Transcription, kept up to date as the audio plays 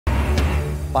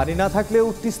পানি না থাকলেও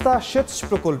তিস্তা সেচ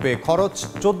প্রকল্পে খরচ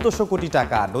 ১৪০০ কোটি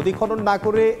টাকা। নদী খনন না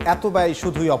করে এত ব্যয়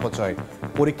শুধুই অপচয়।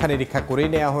 পরীক্ষা নিরীক্ষা করেই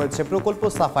নেওয়া হয়েছে প্রকল্প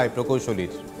সাফাই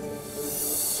প্রকৌশলীর।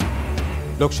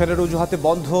 লোকসানের অজুহাতে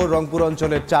বন্ধ রংপুর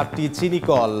অঞ্চলের 4টি চিনি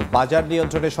কল। বাজার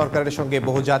নিয়ন্ত্রণে সরকারের সঙ্গে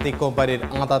বহুজাতিক কোম্পানির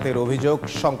আঁতাতের অভিযোগ,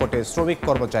 সংকটে শ্রমিক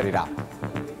কর্মচারীরা।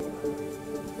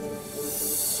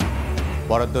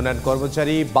 বরাদ্দ নেন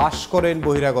কর্মচারী, বাস করেন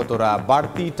বহিরাগতরা।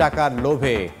 বাড়তি টাকার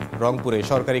লোভে রংপুরে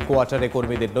সরকারি কোয়ার্টারে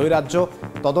কর্মীদের নৈরাজ্য,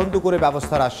 তদন্ত করে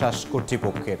ব্যবস্থার আশ্বাস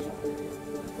কর্তৃপক্ষের।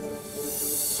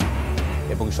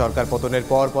 এবং সরকার পতনের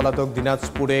পর পলাতক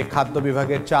দিনাজপুরে খাদ্য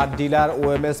বিভাগের 4 ডিলার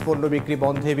ওএমএস পণ্য বিক্রি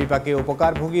বন্ধে বিপাকে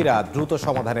উপকারভোগীরা, দ্রুত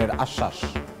সমাধানের আশ্বাস।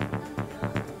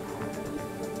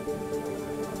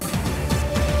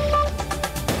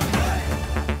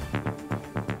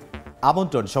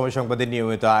 আমন্ত্রণ সময় সংবাদের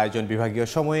নিয়মিত আয়োজন বিভাগীয়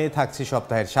সময়ে। থাকছি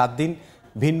সপ্তাহের 7 দিন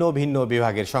ভিন্ন ভিন্ন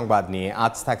বিভাগের সংবাদ নিয়ে।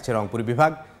 আজ থাকছে রংপুর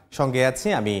বিভাগ, সঙ্গে আছি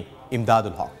আমি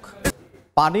ইমদাদুল হক।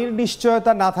 পানির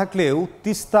নিশ্চয়তা না থাকলেও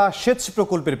তিস্তা সেচ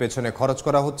প্রকল্পের পেছনে খরচ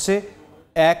করা হচ্ছে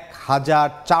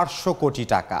 ১,৪০০ কোটি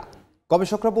টাকা।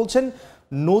 গবেষকরা বলছেন,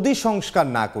 নদী সংস্কার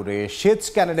না করে সেচ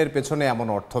ক্যানেলের পেছনে এমন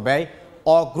অর্থ ব্যয়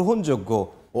অগ্রহণযোগ্য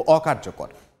ও অকার্যকর।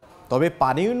 তবে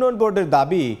পানি উন্নয়ন বোর্ডের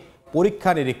দাবি,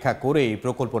 পরীক্ষা নিরীক্ষা করেই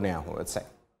প্রকল্প নেওয়া হয়েছে।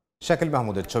 শাকিল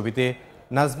মাহমুদের ছবিতে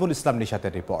নাজমুল ইসলাম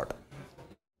নিশাতের রিপোর্ট।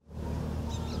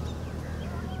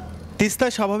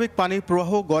 তিস্তায় স্বাভাবিক পানির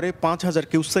প্রবাহ গড়ে ৫,০০০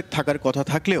 কিউসেক থাকার কথা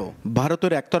থাকলেও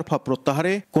ভারতের একতরফা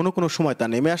প্রত্যাহারে কোনো কোনো সময় তা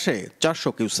নেমে আসে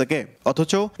 ৪০০ কিউসেকে।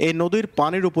 অথচ এই নদীর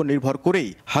পানির উপর নির্ভর করেই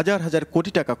হাজার হাজার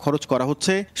কোটি টাকা খরচ করা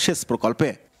হচ্ছে সেচ প্রকল্পে।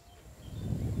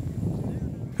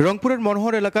 রংপুরের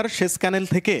মনোহর এলাকার সেচ ক্যানেল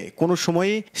থেকে কোনো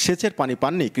সময়ই সেচের পানি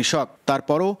পাননি কৃষক।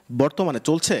 তারপরও বর্তমানে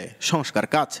চলছে সংস্কার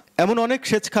কাজ। এমন অনেক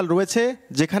সেচ খাল রয়েছে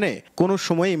যেখানে কোনো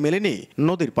সময়ই মেলেনি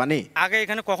নদীর পানি। আগে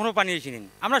এখানে কখনো পানি এসেনি,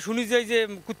 আমরা শুনি যে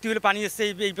কুত্তি হলে পানি এসছে,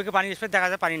 এই পেকে পানি এসছে, দেখা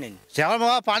যায় পানি নেই। যেমন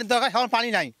পানির দরকার সেমন পানি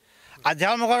নাই, আর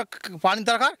যেমন পানির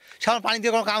দরকার সেমন পানি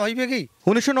দিয়ে কোনো কাম হইবে কি?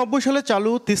 ১৯৯০ সালে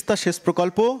চালু তিস্তা সেচ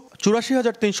প্রকল্প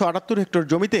 ৮৪,৩৭৮ হেক্টর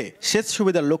জমিতে সেচ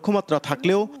সুবিধার লক্ষ্যমাত্রা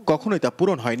থাকলেও কখনোই তা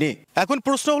পূরণ হয়নি। এখন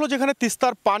প্রশ্ন হলো, যেখানে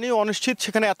তিস্তার পানি অনিশ্চিত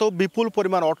সেখানে এত বিপুল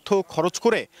পরিমাণ অর্থ খরচ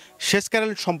করে সেচ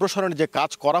ক্যানেল সম্প্রসারণের যে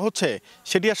কাজ করা হচ্ছে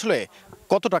সেটি আসলে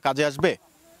কতটা কাজে আসবে?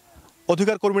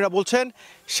 অধিকার কর্মীরা বলছেন,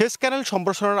 সেচ ক্যানেল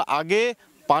সম্প্রসারণের আগে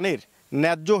পানির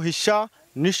ন্যায্য হিস্সা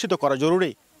নিশ্চিত করা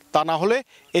জরুরি। তা না হলে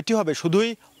এটি হবে শুধুই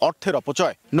অর্থের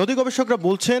অপচয়। নদী গবেষকরা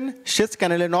বলছেন, সেচ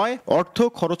ক্যানেলে নয়, অর্থ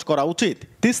খরচ করা উচিত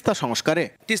তিস্তা সংস্কারে।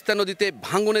 তিস্তা নদীতে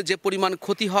ভাঙনে যে পরিমাণ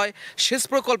ক্ষতি হয়, সেচ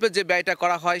প্রকল্পে যে ব্যয়টা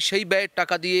করা হয়, সেই ব্যয়ের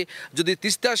টাকা দিয়ে যদি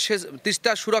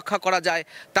তিস্তা সুরক্ষা করা যায়,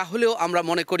 তাহলেও আমরা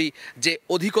মনে করি যে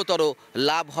অধিকতর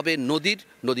লাভ হবে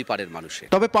নদী পাড়ের মানুষের।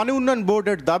 তবে পানি উন্নয়ন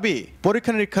বোর্ডের দাবি,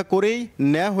 পরীক্ষা নিরীক্ষা করেই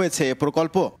নেওয়া হয়েছে এ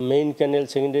প্রকল্প। মেইন ক্যানেল,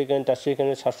 সেকেন্ডারি ক্যানেল, টারশিয়ারি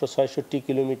ক্যানেল ৭৬৬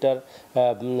 কিলোমিটার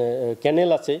ক্যানেল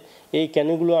আছে। এই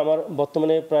ক্যানেলগুলো আমার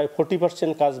বর্তমানে প্রায়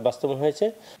 40% কাজ বাস্তবায়ন হয়েছে।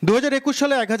 ২০২১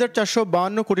 সালে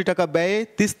 ১,৪৫২ কোটি টাকা ব্যয়ে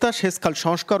তিস্তা সেচ খাল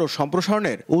সংস্কার ও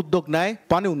সম্প্রসারণের উদ্যোগ নেয়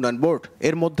পানি উন্নয়ন বোর্ড।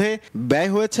 এর মধ্যে ব্যয়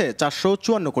হয়েছে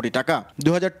 ৪৫৪ কোটি টাকা।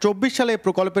 ২০২৪ সালে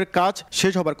প্রকল্পের কাজ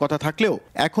শেষ হবার কথা থাকলেও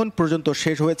এখন পর্যন্ত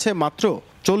শেষ হয়েছে মাত্র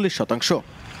 ৪০%।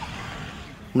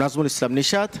 নাজমুল ইসলাম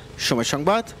নিশাত, সময়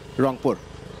সংবাদ, রংপুর।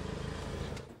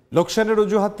 লোকসানের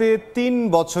অজুহাতে ৩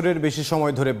 বছরের বেশি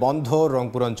সময় ধরে বন্ধ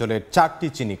রংপুর অঞ্চলের 4টি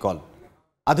চিনি কল।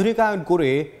 আধুনিকায়ন করে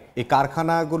এই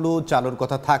কারখানাগুলো চালুর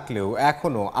কথা থাকলেও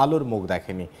এখনও আলোর মুখ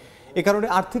দেখেনি। এ কারণে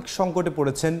আর্থিক সংকটে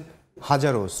পড়েছেন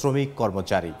হাজারো শ্রমিক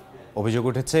কর্মচারী। অভিযোগ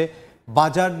উঠেছে,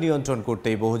 বাজার নিয়ন্ত্রণ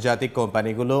করতেই বহুজাতিক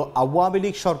কোম্পানিগুলো আওয়ামী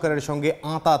লীগ সরকারের সঙ্গে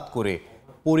আঁতাত করে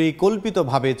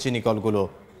পরিকল্পিতভাবে চিনিকলগুলো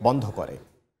বন্ধ করে।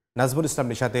 নাজমুল ইসলাম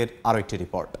নিশাতের আরও একটি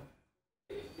রিপোর্ট।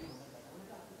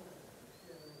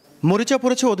 মরিচা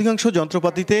পড়েছে অধিকাংশ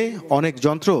যন্ত্রপাতিতে, অনেক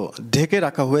যন্ত্র ঢেকে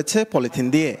রাখা হয়েছে পলিথিন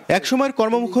দিয়ে। একসময়ের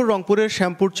কর্মমুখর রংপুরের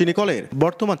শ্যামপুর চিনিকলের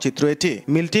বর্তমান চিত্র এটি।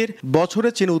 মিলটির বছরে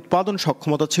চিনি উৎপাদন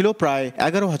সক্ষমতা ছিল প্রায়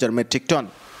 ১১,০০০ মেট্রিক টন।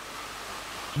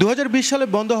 ২০২০ সালে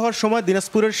বন্ধ হওয়ার সময়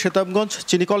দিনাজপুরের শ্বেতাবগঞ্জ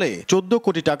চিনিকলে ১৪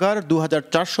 কোটি টাকার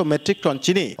 ২,৪০০ মেট্রিক টন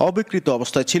চিনি অবিকৃত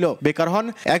অবস্থায় ছিল। বেকার হন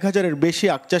 ১,০০০-এর বেশি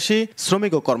আখচাষী,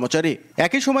 শ্রমিক ও কর্মচারী।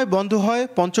 একই সময় বন্ধ হয়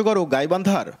পঞ্চগড় ও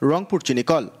গাইবান্ধার রংপুর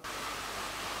চিনিকল।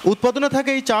 উৎপাদনে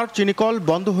থাকে এই 4 চিনিকল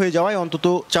বন্ধ হয়ে যাওয়ায় অন্তত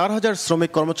 ৪,০০০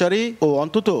 শ্রমিক কর্মচারী ও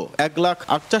অন্তত ১ লাখ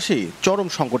আখচাষী চরম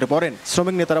সংকটে পড়েন।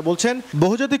 শ্রমিক নেতারা বলছেন,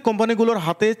 বহুজাতিক কোম্পানিগুলোর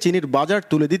হাতে চিনির বাজার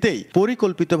তুলে দিতেই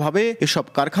পরিকল্পিতভাবে এসব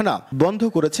কারখানা বন্ধ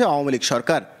করেছে আওয়ামী লীগ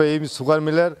সরকার। এই সুগার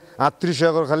মিলের ৩৮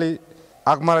 একর খালি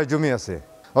আগমারায় জমি আছে,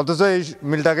 অথচ এই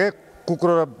মিলটাকে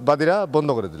কুকুরবাদীরা বন্ধ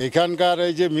করে দিল। এখানকার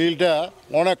এই যে মিলটা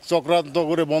অনেক চক্রান্ত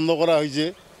করে বন্ধ করা হয়েছে।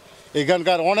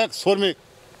 এখানকার অনেক শ্রমিক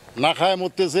না খায়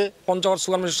মরতেছে। পঞ্চগড়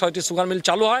সুগার মিল 6টি সুগার মিল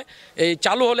চালু হয়, এই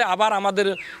চালু হলে আবার আমাদের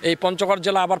এই পঞ্চগড়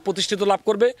জেলা আবার প্রতিষ্ঠিত লাভ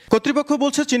করবে। কর্তৃপক্ষ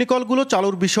বলছে চিনিকলগুলো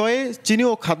চালুর বিষয়ে চিনি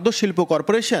ও খাদ্য শিল্প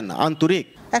কর্পোরেশন আন্তরিক।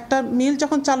 একটা মিল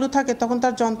যখন চালু থাকে তখন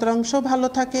তার যন্ত্রাংশ ভালো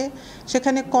থাকে,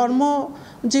 সেখানে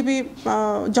কর্মজীবী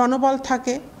জনবল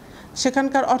থাকে,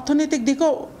 সেখানকার অর্থনৈতিক দিকও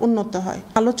উন্নত হয়।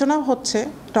 আলোচনাও হচ্ছে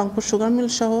রংপুর সুগার মিল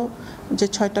সহ যে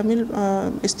 6টা মিল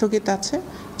স্থগিত আছে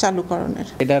চালুকরণের।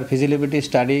 এটার ফিজিবিলিটি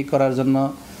স্টাডি করার জন্য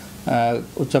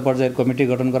উচ্চ পর্যায়ের কমিটি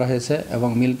গঠন করা হয়েছে এবং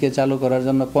মিলকে চালু করার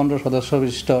জন্য 15 সদস্য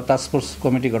বিশিষ্ট টাস্কফোর্স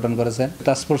কমিটি গঠন করেছেন।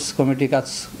 টাস্কফোর্স কমিটি কাজ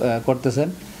করতেছেন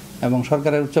এবং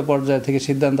সরকারের উচ্চ পর্যায় থেকে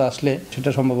সিদ্ধান্ত আসলে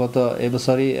সেটা সম্ভবত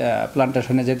এবছরই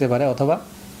প্লান্টেশনে যেতে পারে অথবা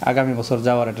আগামী বছর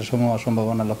যাওয়ার একটা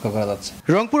সম্ভাবনা লক্ষ্য করা যাচ্ছে।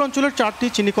 রংপুর অঞ্চলের 4টি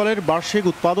চিনিকলের বার্ষিক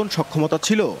উৎপাদন সক্ষমতা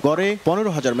ছিল গড়ে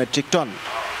 15,000 মেট্রিক টন।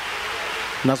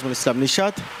 নাজমুল ইসলাম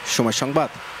নিশাত, সময়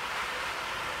সংবাদ।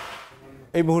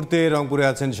 এই মুহূর্তে রংপুরে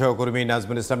আছেন সহকর্মী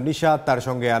নাজমুল ইসলাম নিশাত, তার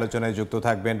সঙ্গে আলোচনায় যুক্ত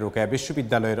থাকবেন রোকেয়া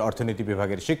বিশ্ববিদ্যালয়ের অর্থনীতি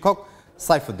বিভাগের শিক্ষক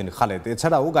সাইফুদ্দিন খালেদ।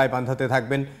 এছাড়াও গাইবান্ধাতে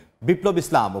থাকবেন বিপ্লব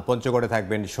ইসলাম ও পঞ্চগড়ে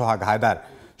থাকবেন সোহাগ হায়দার।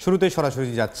 শুরুতে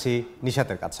সরাসরি যাচ্ছি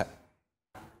নিশাতের কাছে।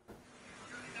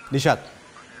 নিশাত,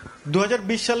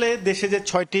 2020 সালে দেশে যে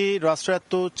 6টি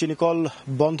রাষ্ট্রায়ত্ত চিনিকল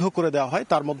বন্ধ করে দেওয়া হয়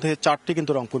তার মধ্যে 4টি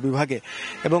কিন্তু রংপুর বিভাগে,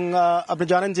 এবং আপনি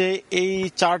জানেন যে এই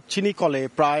 4 চিনিকলে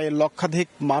প্রায় লক্ষাধিক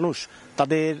মানুষ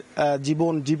তাদের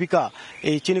জীবন জীবিকা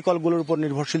এই চিনিকলগুলোর উপর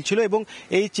নির্ভরশীল ছিল, এবং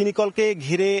এই চিনিকলকে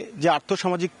ঘিরে যে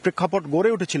আর্থসামাজিক প্রেক্ষাপট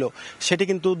গড়ে উঠেছিল সেটি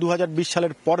কিন্তু 2020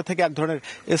 সালের পরে থেকে এক ধরনের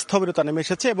স্থবিরতা নেমে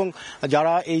এসেছে, এবং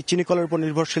যারা এই চিনিকলের উপর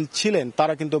নির্ভরশীল ছিলেন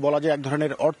তারা কিন্তু বলা যায় এক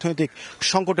ধরনের অর্থনৈতিক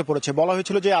সংকটে পড়েছে। বলা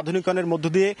হয়েছিল যে আধুনিকায়নের মধ্য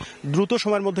দিয়ে দ্রুত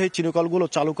সময়ের মধ্যে এই চিনিকলগুলো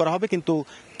চালু করা হবে, কিন্তু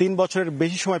 3 বছরের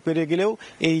বেশি সময় পেরিয়ে গেলেও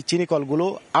এই চিনিকলগুলো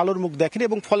আলোর মুখ দেখেনি,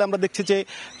 এবং ফলে আমরা দেখছি যে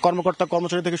কর্মকর্তা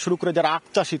কর্মচারী থেকে শুরু করে যারা আখ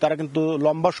চাষী তারা কিন্তু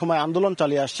লম্বা সময় আন্দোলন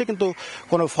চালিয়ে আসছে, কিন্তু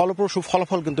কোনো ফলপ্রসূ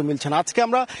ফলাফল কিন্তু মিলছে না। আজকে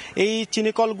আমরা এই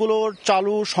চিনিকলগুলোর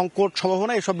চালু সংকট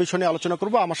সম্ভাবনা এসব বিষয় নিয়ে আলোচনা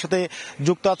করব। আমার সাথে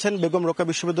যুক্ত আছেন বেগম রোকেয়া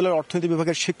বিশ্ববিদ্যালয়ের অর্থনীতি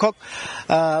বিভাগের শিক্ষক,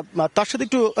 তার সাথে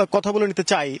একটু কথা বলে নিতে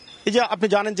চাই। এই যে আপনি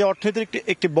জানেন যে অর্থনীতির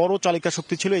একটি বড় চালিকা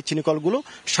শক্তি ছিল এই চিনিকলগুলো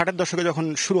 60-এর দশকে যখন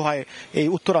শুরু হয় এই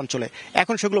উত্তরাঞ্চলে,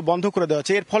 এখন সেগুলো বন্ধ করে দেওয়া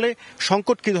হচ্ছে। এর ফলে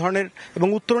সংকট কি ধরনের এবং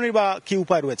উত্তরণের বা কি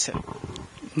উপায় রয়েছে?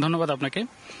 ধন্যবাদ আপনাকে।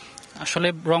 আসলে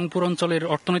রংপুর অঞ্চলের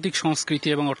অর্থনৈতিক সংস্কৃতি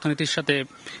এবং অর্থনীতির সাথে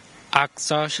আখ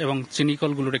চাষ এবং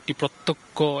চিনিকলগুলোর একটি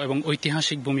প্রত্যক্ষ এবং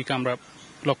ঐতিহাসিক ভূমিকা আমরা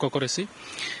লক্ষ্য করেছি।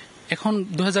 এখন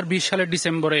 2020 সালের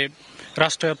ডিসেম্বরে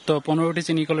রাষ্ট্রায়ত্ত 15টি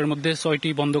চিনিকলের মধ্যে 6টি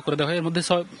বন্ধ করে দেওয়া হয়, এর মধ্যে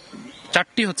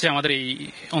 4টি হচ্ছে আমাদের এই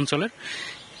অঞ্চলের।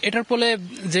 এটার ফলে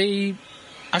যেই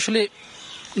আসলে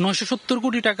 970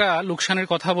 কোটি টাকা লোকসানের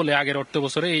কথা বলে আগের অর্থ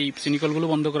বছরে এই চিনিকলগুলো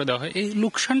বন্ধ করে দেওয়া হয়। এই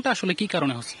লোকসানটা আসলে কি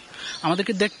কারণে হচ্ছে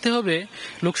আমাদেরকে দেখতে হবে।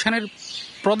 লোকসানের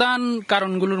প্রধান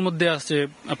কারণগুলোর মধ্যে আছে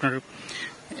আপনার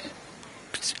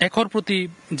একর প্রতি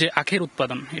যে আখের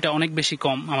উৎপাদন, এটা অনেক বেশি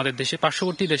কম আমাদের দেশে।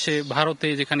 পার্শ্ববর্তী দেশে ভারতে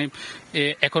যেখানে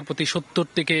একর প্রতি 70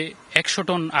 থেকে 100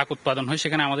 টন আখ উৎপাদন হয়,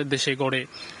 সেখানে আমাদের দেশে গড়ে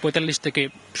 45 থেকে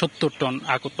 70 টন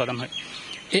আখ উৎপাদন হয়।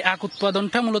 এই আখ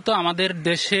উৎপাদনটা মূলত আমাদের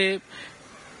দেশে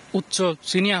উচ্চ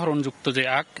চিনি আহরণযুক্ত যে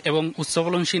আখ এবং উচ্চ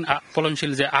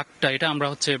ফলনশীল যে আখটা, এটা আমরা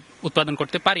উৎপাদন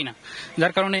করতে পারি না,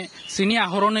 যার কারণে চিনি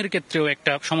আহরণের ক্ষেত্রেও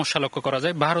একটা সমস্যা লক্ষ্য করা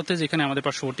যায়। ভারতে যেখানে আমাদের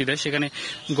পার্শ্ববর্তী দেশ, সেখানে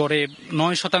গড়ে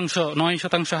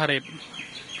 9% হারে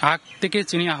আখ থেকে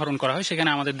চিনি আহরণ করা হয়, সেখানে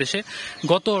আমাদের দেশে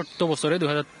গত অর্থ বছরে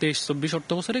 2023-24 অর্থ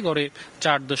বছরে গড়ে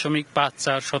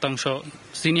 4.54%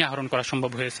 চিনি আহরণ করা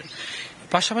সম্ভব হয়েছে।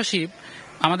 পাশাপাশি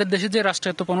আমাদের দেশে যে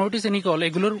রাষ্ট্রায়ত্ত 15টি চিনিকল,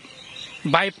 এগুলোর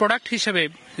বাই প্রোডাক্ট হিসেবে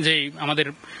যে আমাদের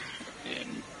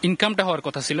ইনকামটা হওয়ার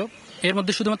কথা ছিল, এর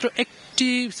মধ্যে শুধুমাত্র একটি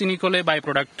চিনিকলে বাই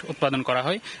প্রোডাক্ট উৎপাদন করা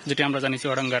হয়, যেটি আমরা জানি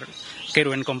চুয়াডাঙ্গার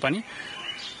কেরোয়েন কোম্পানি।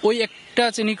 ওই একটা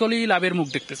চিনিকলই লাভের মুখ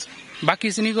দেখতেছে। বাকি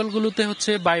চিনিকলগুলোতে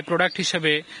বাই প্রোডাক্ট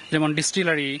হিসেবে যেমন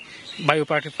ডিস্টিলারি, বায়ো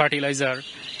ফার্টিলাইজার,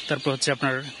 তারপর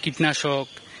আপনার কীটনাশক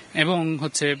এবং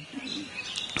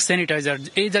স্যানিটাইজার,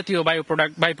 এই জাতীয়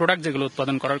বাই প্রোডাক্ট যেগুলো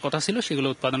উৎপাদন করার কথা ছিল সেগুলো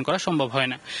উৎপাদন করা সম্ভব হয়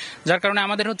না, যার কারণে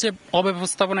আমাদের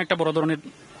অব্যবস্থাপনা একটা বড় ধরনের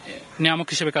নিয়ামক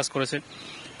হিসেবে কাজ করেছে।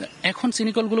 এখন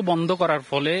চিনিকলগুলো বন্ধ করার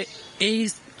ফলে এই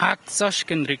আখ চাষ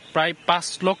কেন্দ্রিক প্রায় 5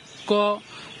 লক্ষ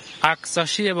আখ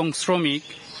চাষি এবং শ্রমিক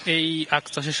এই আখ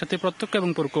চাষের সাথে প্রত্যক্ষ এবং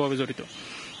পরোক্ষভাবে জড়িত,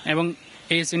 এবং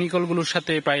এই চিনিকলগুলোর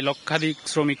সাথে প্রায় লক্ষাধিক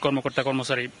শ্রমিক, কর্মকর্তা,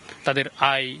 কর্মচারী, তাদের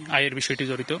আয়ের বিষয়টি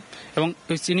জড়িত। এবং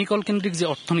ওই চিনিকল কেন্দ্রিক যে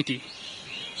অর্থনীতি,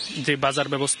 যে বাজার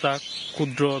ব্যবস্থা,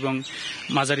 ক্ষুদ্র এবং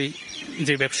মাঝারি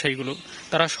যে ব্যবসায়ীগুলো,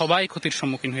 তারা সবাই ক্ষতির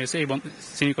সম্মুখীন হয়েছে এই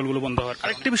চিনিকলগুলো বন্ধ হওয়ার।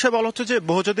 আরেকটি বিষয় বলা হচ্ছে যে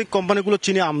বহুজাতিক কোম্পানিগুলো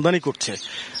চিনি আমদানি করছে,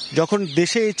 যখন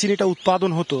দেশে এই চিনিটা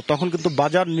উৎপাদন হতো তখন কিন্তু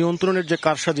বাজার নিয়ন্ত্রণের যে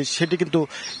কারসাজি সেটি কিন্তু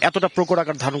এতটা প্রকট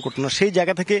আকার ধারণ করতো না। সেই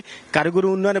জায়গা থেকে কারিগরি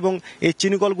উন্নয়ন এবং এই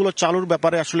চিনিকলগুলো চালুর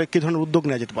ব্যাপারে আসলে কি ধরনের উদ্যোগ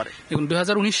নেওয়া যেতে পারে? দেখুন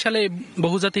 2019 সালে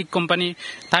বহুজাতিক কোম্পানি,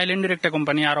 থাইল্যান্ডের একটা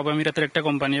কোম্পানি, আরব আমিরাতের একটা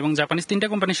কোম্পানি এবং জাপানিজ 3টা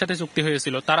কোম্পানির সাথে চুক্তি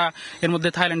হয়েছিল। তারা এর মধ্যে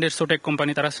থাইল্যান্ডের সোটেক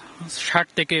কোম্পানি, তারা 60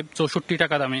 থেকে 64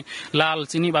 টাকা দামে লাল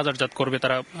চিনি বাজারজাত করবে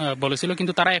তারা বলেছিল,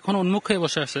 কিন্তু তারা এখন উন্মুখ হয়ে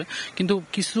বসে আছে। কিন্তু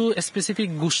কিছু স্পেসিফিক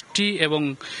গোষ্ঠী এবং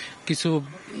কিছু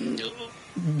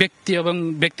ব্যক্তি এবং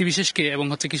ব্যক্তি বিশেষকে এবং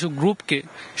কিছু গ্রুপকে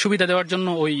সুবিধা দেওয়ার জন্য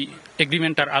ওই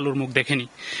এগ্রিমেন্টার আলুর মুখ দেখেনি।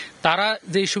 তারা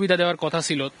যেই সুবিধা দেওয়ার কথা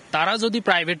ছিল, তারা যদি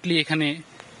প্রাইভেটলি এখানে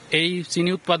এই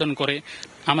চিনি উৎপাদন করে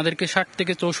আমাদেরকে 60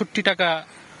 থেকে 64 টাকা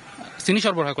চিনি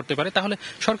সরবরাহ করতে পারে, তাহলে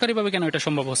সরকারিভাবে কেন এটা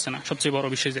সম্ভব হচ্ছে না? সবচেয়ে বড়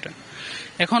বিষয় যেটা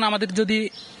এখন আমাদের যদি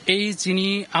এই চিনি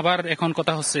আবার এখন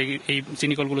কথা হচ্ছে এই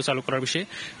চিনি কলগুলো চালু করার বিষয়ে,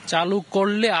 চালু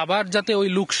করলে আবার যাতে ওই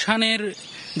লোকসানের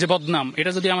যে বদনাম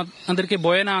এটা যদি আমাদেরকে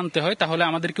বয়ে না আনতে হয়, তাহলে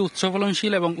আমাদেরকে উচ্চ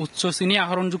ফলনশীল এবং উচ্চ চিনি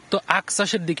আহরণযুক্ত আখ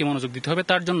চাষের দিকে মনোযোগ দিতে হবে।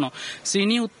 তার জন্য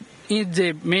চিনি যে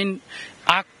মেইন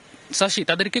আখ চাষি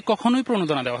তাদেরকে কখনোই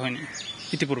প্রণোদনা দেওয়া হয়নি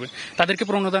ইতিপূর্বে। তাদেরকে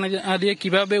প্রণোদনা দিয়ে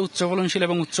কিভাবে উচ্চ ফলনশীল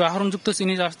এবং উচ্চ আহরণযুক্ত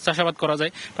চিনি চাষাবাদ করা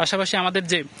যায়, পাশাপাশি আমাদের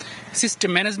যে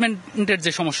সিস্টেম ম্যানেজমেন্টের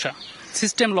যে সমস্যা,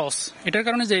 সিস্টেম লস, এটার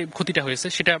কারণে যে ক্ষতিটা হয়েছে,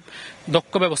 সেটা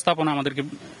দক্ষ ব্যবস্থাপনা আমাদেরকে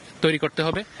তৈরি করতে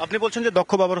হবে। আপনি বলছেন যে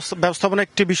দক্ষ ব্যবস্থাপনা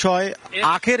একটি বিষয়,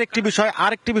 আখের একটি বিষয়।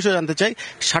 আর একটি বিষয় জানতে চাই,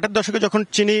 60-এর দশকে যখন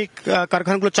চিনি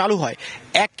কারখানাগুলো চালু হয়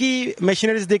একই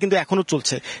মেশিনারিজ দিয়ে কিন্তু এখনো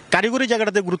চলছে, কারিগরি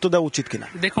জায়গাটাতে গুরুত্ব দেওয়া উচিত কিনা?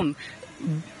 দেখুন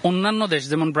অন্যান্য দেশ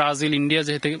যেমন ব্রাজিল, ইন্ডিয়া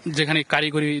যেখানে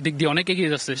কারিগরি দিক দিয়ে অনেক এগিয়ে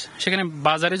যাচ্ছে, সেখানে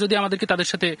বাজারে যদি আমাদেরকে তাদের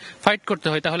সাথে ফাইট করতে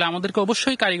হয়, তাহলে আমাদেরকে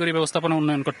অবশ্যই কারিগরি ব্যবস্থাপনা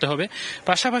উন্নয়ন করতে হবে।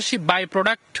 পাশাপাশি বাই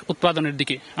প্রোডাক্ট উৎপাদনের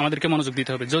দিকে আমাদেরকে মনোযোগ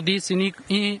দিতে হবে। যদি চিনি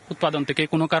উৎপাদন থেকে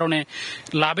কোনো কারণে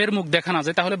লাভের মুখ দেখা না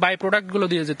যায়, তাহলে বাই প্রোডাক্টগুলো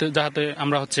দিয়ে যাতে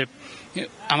আমরা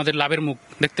আমাদের লাভের মুখ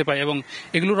দেখতে পাই, এবং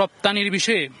এগুলো রপ্তানির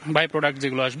বিষয়ে বাই প্রোডাক্ট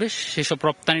যেগুলো আসবে সেসব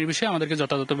রপ্তানির বিষয়ে আমাদেরকে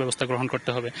যথাযথ ব্যবস্থা গ্রহণ করতে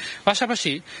হবে।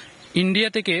 পাশাপাশি ইন্ডিয়া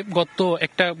থেকে গত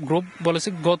একটা গ্রুপ বলেছে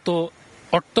গত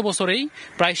অর্থ বছরেই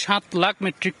প্রায় 7 লাখ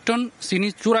মেট্রিক টন চিনি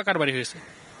চোরা কারবারি হয়েছে।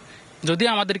 যদি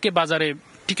আমাদেরকে বাজারে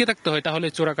টিকে থাকতে হয়, তাহলে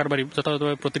চোরা কারবারি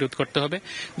যথাযথভাবে প্রতিরোধ করতে হবে।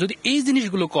 যদি এই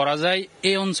জিনিসগুলো করা যায়,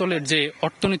 এই অঞ্চলের যে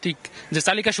অর্থনৈতিক যে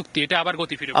চালিকা শক্তি, এটা আবার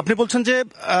গতি ফিরে। আপনি বলছেন যে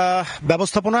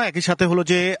ব্যবস্থাপনা একই সাথে হলো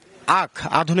যে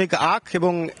আধুনিক আখ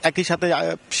এবং একই সাথে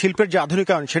শিল্পের যে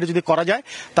আধুনিকায়ন সেটা যদি করা যায়,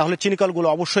 তাহলে চিনিকলগুলো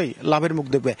অবশ্যই লাভের মুখ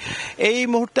দেখবে। এই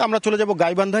মুহূর্তে আমরা চলে যাব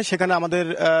গাইবান্ধায়, সেখানে আমাদের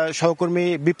সহকর্মী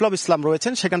বিপ্লব ইসলাম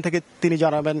রয়েছেন, সেখান থেকে তিনি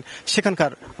জানাবেন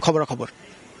সেখানকার খবরাখবর।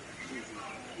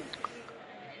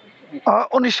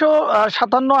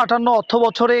 1957-58 অর্থ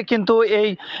বছরে কিন্তু এই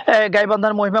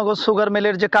গাইবান্ধার মহিমাগঞ্জ সুগার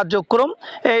মিলের যে কার্যক্রম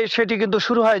সেটি কিন্তু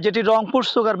শুরু হয়, যেটি রংপুর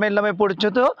সুগার মিল নামে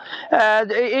পরিচিত।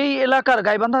 এই এলাকার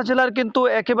গাইবান্ধা জেলার কিন্তু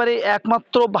একেবারে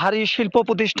একমাত্র ভারী শিল্প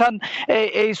প্রতিষ্ঠান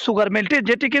এই সুগার মিলটি,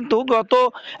 যেটি কিন্তু গত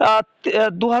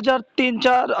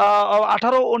 2003-04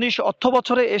 18-19 অর্থ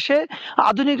বছরে এসে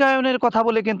আধুনিকায়নের কথা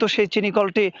বলে কিন্তু সেই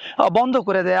চিনিকলটি বন্ধ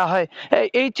করে দেয়া হয়।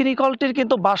 এই চিনিকলটির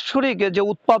কিন্তু বাৎসরিক যে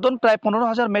উৎপাদন প্রায়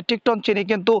 15,000 মেট্রিক টন চিনি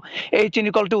কিন্তু এই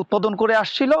চিনিকলটি উৎপাদন করে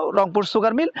আসছিল রংপুর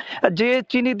সুগার মিল, যে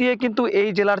চিনি দিয়ে কিন্তু এই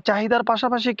জেলার চাহিদার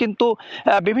পাশাপাশি কিন্তু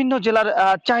বিভিন্ন জেলার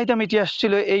চাহিদা মিটিয়ে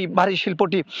আসছিল এই ভারী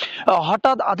শিল্পটি।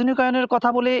 হঠাৎ আধুনিকায়নের কথা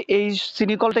বলে এই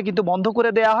চিনিকলটা কিন্তু বন্ধ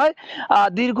করে দেয়া হয়।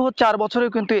 দীর্ঘ 4 বছরেও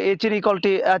কিন্তু এই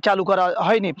চিনিকলটি চালু করা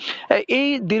হয়নি। এই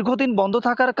দীর্ঘদিন বন্ধ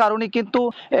থাকার কারণে কিন্তু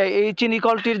এই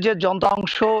চিনিকলটির যে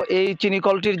যন্ত্রাংশ, এই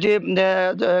চিনিকলটির যে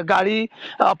গাড়ি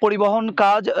পরিবহন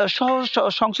কাজ সহ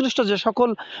সংশ্লিষ্ট যে সকল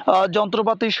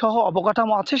যন্ত্রপাতি সহ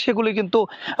অবকাঠামো আছে, সেগুলি কিন্তু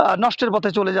নষ্টের পথে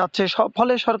চলে যাচ্ছে।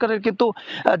 ফলে সরকারের কিন্তু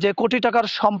যে কোটি টাকার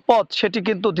সম্পদ সেটি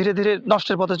কিন্তু ধীরে ধীরে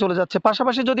নষ্টের পথে চলে যাচ্ছে।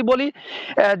 পাশাপাশি যদি বলি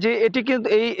যে এটি কিন্তু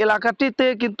এই এলাকাটিতে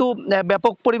কিন্তু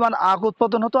ব্যাপক পরিমাণ আখ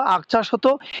উৎপাদন হতো, আখ চাষ হতো।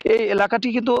 এই এলাকাটি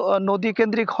কিন্তু নদী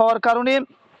কেন্দ্রিক হওয়ার কারণে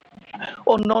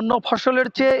অন্য ফসলের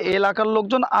চেয়ে এলাকার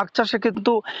লোকজন আখ চাষে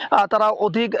কিন্তু তারা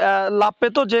অধিক লাভ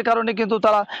পেত, যে কারণে কিন্তু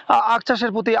তারা আখ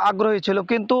চাষের প্রতি আগ্রহী ছিল।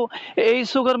 কিন্তু এই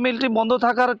সুগার মিলটি বন্ধ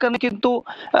থাকার কারণে কিন্তু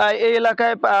এই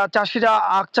এলাকায় চাষিরা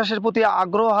আখ চাষের প্রতি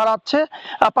আগ্রহ হারাচ্ছে।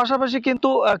 পাশাপাশি কিন্তু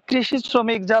কৃষি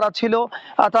শ্রমিক যারা ছিল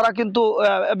তারা কিন্তু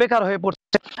বেকার হয়ে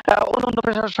পড়ছে, অন্যান্য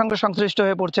পেশার সঙ্গে সংশ্লিষ্ট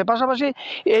হয়ে পড়ছে। পাশাপাশি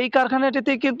এই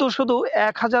কারখানাটিতে কিন্তু শুধু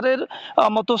 1000-এর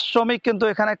মতো শ্রমিক কিন্তু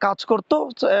এখানে কাজ করত।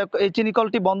 এই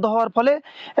চিনিকলটি বন্ধ হওয়ার ফলে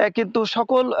কিন্তু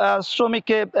সকল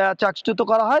শ্রমিককে চাকরিচ্যুত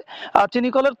করা হয়।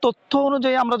 চিনিকলের তথ্য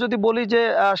অনুযায়ী আমরা যদি বলি যে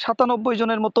 97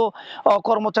 জনের মতো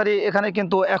কর্মচারী এখানে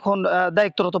কিন্তু এখন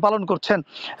দায়িত্বরত পালন করছেন,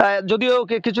 যদিও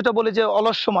কিছুটা বলি যে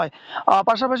অলস সময়।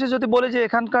 পাশাপাশি যদি বলি যে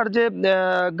এখানকার যে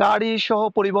গাড়ি সহ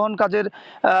পরিবহন কাজের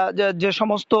যে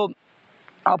সমস্ত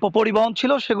পরিবহন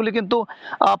ছিল সেগুলি কিন্তু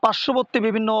পার্শ্ববর্তী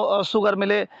বিভিন্ন সুগার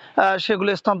মিলে সেগুলো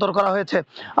স্থানান্তর করা হয়েছে।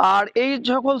 আর এই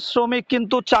সকল শ্রমিক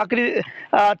কিন্তু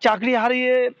চাকরি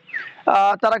হারিয়ে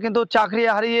তারা কিন্তু চাকরি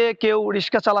হারিয়ে কেউ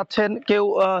রিক্সা চালাচ্ছেন, কেউ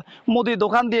মুদি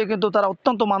দোকান দিয়ে কিন্তু তারা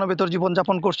অত্যন্ত মানবেতর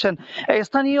জীবনযাপন করছেন।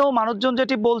 স্থানীয় মানুষজন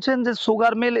যেটি বলছেন যে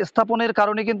সুগার মিল স্থাপনের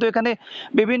কারণে কিন্তু এখানে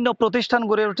বিভিন্ন প্রতিষ্ঠান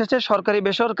গড়ে উঠেছে, সরকারি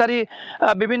বেসরকারি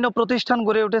বিভিন্ন প্রতিষ্ঠান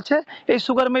গড়ে উঠেছে। এই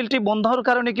সুগার মিলটি বন্ধ হওয়ার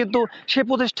কারণে কিন্তু সেই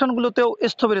প্রতিষ্ঠানগুলোতেও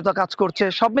স্থবিরতা কাজ করছে।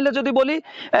 সব মিলে যদি বলি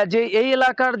যে এই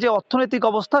এলাকার যে অর্থনৈতিক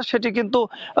অবস্থা সেটি কিন্তু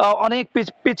অনেক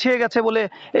পিছিয়ে গেছে বলে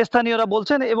স্থানীয়রা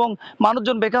বলছেন, এবং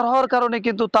মানুষজন বেকার হওয়ার কারণে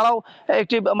কিন্তু তারাও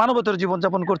একটি মানবতর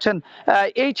জীবনযাপন করছেন।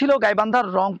 এই ছিল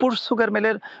গাইবান্ধার রংপুর সুগার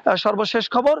মিলের সর্বশেষ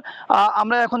খবর।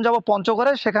 আমরা এখন যাব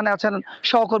পঞ্চগড়ে, সেখানে আছেন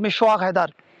সহকর্মী সোহাগ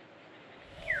হায়দার।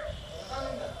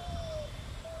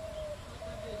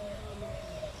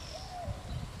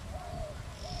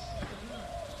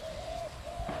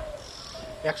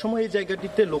 একসময় এই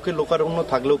জায়গাটিতে লোকারণ্য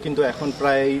থাকলেও কিন্তু এখন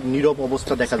প্রায় নীরব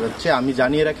অবস্থা দেখা যাচ্ছে। আমি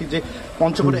জানিয়ে রাখি যে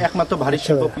পঞ্চগড়ের একমাত্র ভারী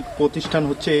শিল্প প্রতিষ্ঠান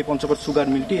হচ্ছে এই পঞ্চগড় সুগার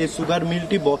মিলটি। এই সুগার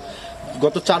মিলটি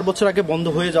গত 4 বছর আগে বন্ধ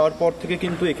হয়ে যাওয়ার পর থেকে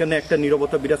কিন্তু এখানে একটা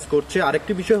নীরবতা বিরাজ করছে।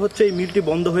 আরেকটি বিষয় হচ্ছে এই মিলটি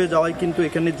বন্ধ হয়ে যাওয়ায় কিন্তু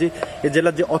এখানে যে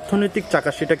জেলার যে অর্থনৈতিক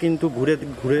চাকা সেটা কিন্তু ঘুরে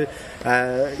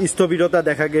স্থবিরতা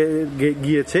দেখা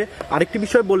গিয়েছে। আরেকটি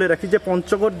বিষয় বলে রাখি যে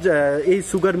পঞ্চগড় এই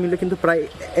সুগার মিলে কিন্তু প্রায়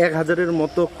 1000-এর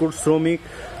মতো শ্রমিক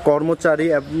কর্মচারী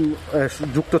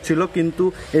যুক্ত ছিল, কিন্তু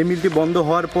এই মিলটি বন্ধ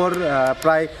হওয়ার পর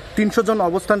প্রায় 300 জন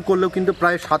অবস্থান করলেও কিন্তু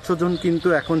প্রায় 700 জন কিন্তু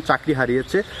এখন চাকরি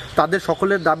হারিয়েছে। তাদের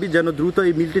সকলের দাবি যেন দ্রুত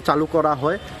এই মিলটি চালু করা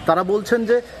হয়। তারা বলছেন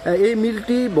যে এই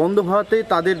মিলটি বন্ধ হওয়াতে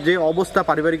তাদের যে অবস্থা,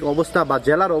 পারিবারিক অবস্থা বা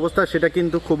জেলার অবস্থা সেটা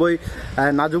কিন্তু খুবই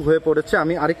নাজুক হয়ে পড়েছে।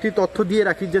 আমি আরেকটি তথ্য দিয়ে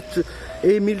রাখি যে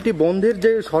এই মিলটি বন্ধের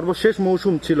যে সর্বশেষ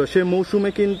মৌসুম ছিল সেই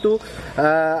মৌসুমে কিন্তু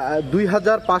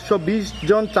 2520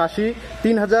 জন চাষি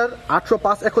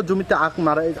 3805 একর জমিতে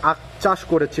আখ চাষ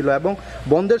করেছিল, এবং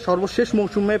বন্ধের সর্বশেষ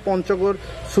মৌসুমে পঞ্চগড়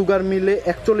সুগার মিলে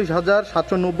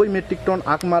 41,790 মেট্রিক টন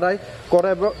আখ মারাই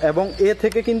করে, এবং এ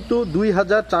থেকে কিন্তু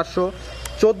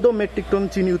 2,414 মেট্রিক টন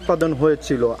চিনি উৎপাদন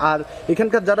হয়েছিল। আর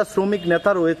এখানকার যারা শ্রমিক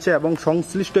নেতা রয়েছে এবং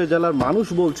সংশ্লিষ্ট জেলার মানুষ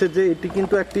বলছে যে এটি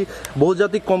কিন্তু একটি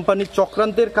বহুজাতিক কোম্পানির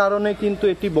চক্রান্তের কারণে কিন্তু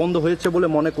এটি বন্ধ হয়েছে বলে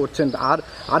মনে করছেন। আর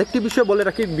আরেকটি বিষয় বলে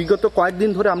রাখি, বিগত কয়েকদিন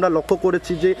ধরে আমরা লক্ষ্য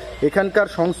করেছি যে এখানকার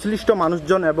সংশ্লিষ্ট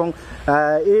মানুষজন এবং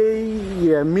এই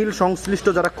মিল সংশ্লিষ্ট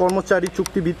যারা কর্মচারী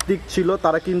চুক্তিভিত্তিক ছিল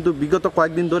তারা কিন্তু বিগত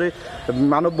কয়েকদিন ধরে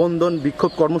মানববন্ধন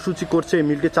বিক্ষোভ কর্মসূচি করছে এই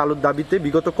মিলটি চালুর দাবিতে।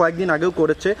 বিগত কয়েকদিন আগেও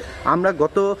করেছে। আমরা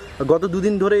গত দুদিন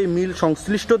ধরে এই মিল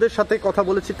সংশ্লিষ্টদের সাথে কথা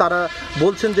বলেছি। তারা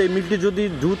বলছেন যে এই মিলটি যদি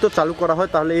দ্রুত চালু করা হয়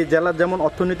তাহলে এই জেলার যেমন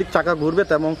অর্থনৈতিক চাকা ঘুরবে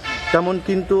তেমন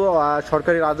কিন্তু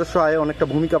সরকারি রাজস্ব আয়ে অনেকটা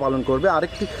ভূমিকা পালন করবে।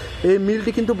 আরেকটি, এই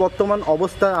মিলটি কিন্তু বর্তমান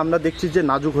অবস্থা আমরা দেখছি যে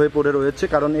নাজুক হয়ে পড়ে রয়েছে,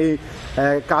 কারণ এই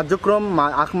কার্যক্রম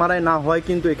আখ মারাই না হয়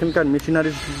কিন্তু এখানকার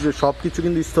মেশিনারি সব কিছু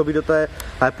কিন্তু স্থবিরতায়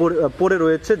পড়ে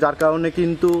রয়েছে, যার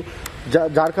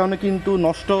কারণে কিন্তু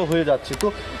নষ্ট হয়ে যাচ্ছে। তো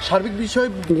সার্বিক বিষয়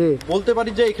বলতে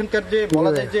পারি যে এখানকার যে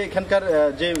বলা যায় যে এখানকার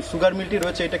যে সুগার মিলটি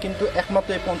রয়েছে এটা কিন্তু একমাত্র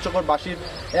এই পঞ্চগড়বাসীর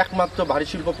একমাত্র ভারী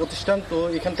শিল্প প্রতিষ্ঠান। তো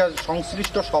এখানকার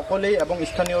সংশ্লিষ্ট সকলেই এবং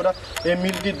স্থানীয়রা এই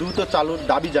মিলটি দ্রুত চালুর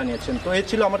দাবি জানিয়েছেন। তো এই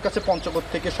ছিল আমার কাছে পঞ্চগড়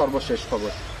থেকে সর্বশেষ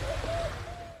খবর।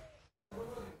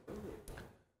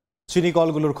 চিনি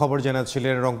কলগুলোর খবর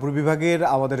জানাচ্ছিলেন রংপুর বিভাগের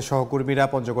আমাদের সহকর্মীরা।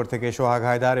 পঞ্চগড় থেকে সোহাগ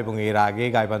হায়দার, এবং এর আগে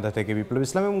গাইবান্ধা থেকে বিপ্লব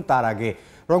ইসলাম, এবং তার আগে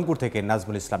রংপুর থেকে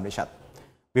নাজমুল ইসলাম নিশাদ।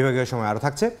 বিভাগীয় সময় আরও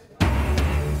থাকছে।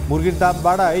 মুরগির দাম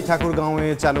বাড়ায় ঠাকুরগাঁওয়ে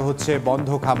চালু হচ্ছে বন্ধ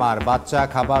খামার। বাচ্চা,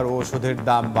 খাবার ও ওষুধের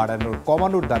দাম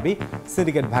কমানোর দাবি,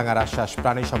 সিন্ডিকেট ভাঙার আশ্বাস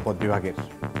প্রাণী সম্পদ বিভাগের।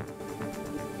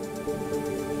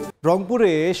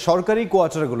 রংপুরে সরকারি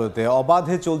কোয়ার্টারগুলোতে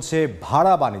অবাধে চলছে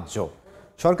ভাড়া বাণিজ্য।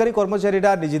 সরকারি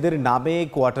কর্মচারীরা নিজেদের নামে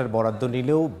কোয়ার্টার বরাদ্দ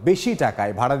নিলেও বেশি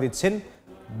টাকায় ভাড়া দিচ্ছেন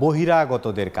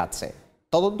বহিরাগতদের কাছে।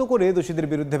 তদন্ত করে দোষীদের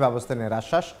বিরুদ্ধে ব্যবস্থা নেওয়ার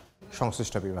আশ্বাস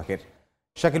সংশ্লিষ্ট বিভাগের।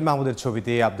 শাকিল মাহমুদের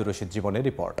ছবিতে আব্দুর রশিদ জীবনের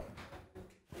রিপোর্ট।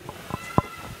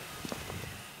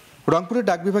 রংপুরের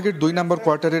ডাক বিভাগের 2 নম্বর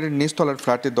কোয়ার্টারের নিচতলার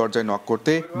ফ্ল্যাটের দরজায় নক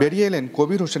করতে বেরিয়ে এলেন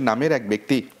কবির হোসেন নামের এক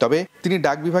ব্যক্তি। তবে তিনি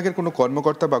ডাক বিভাগের কোনো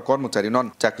কর্মকর্তা বা কর্মচারী নন,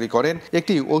 চাকরি করেন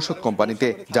একটি ঔষধ কোম্পানিতে।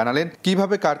 জানালেন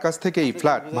কিভাবে কার কাছ থেকে এই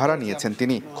ফ্ল্যাট ভাড়া নিয়েছেন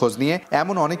তিনি। খোঁজ নিয়ে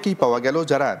এমন অনেকেই পাওয়া গেল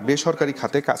যারা বেসরকারি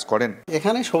খাতে কাজ করেন।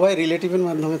 এখানে সবাই রিলেটিভের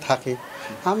মাধ্যমে থাকে,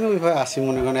 আমি ওইভাবে আসি,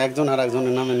 মনে করেন একজন আর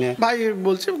একজনের নামে নিয়ে ভাই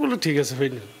বলছে, বললো ঠিক আছে ভাই,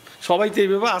 সবাই তো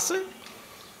এইভাবে আছে,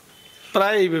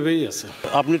 প্রায় এইভাবেই আছে।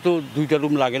 আপনি তো 2টা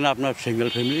রুম লাগে না আপনার সিঙ্গেল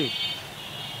ফ্যামিলি,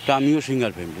 তো আমিও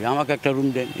সিঙ্গেল ফ্যামিলি, আমাকে একটা রুম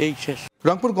দেন, এই শেষ।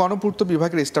 রংপুর গণপূর্ত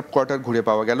বিভাগের স্টাফ কোয়ার্টার ঘুরে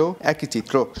পাওয়া গেল একই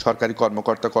চিত্র। সরকারি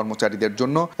কর্মকর্তা কর্মচারীদের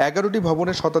জন্য 11টি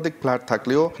ভবনের শতাধিক ফ্ল্যাট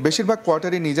থাকলেও বেশিরভাগ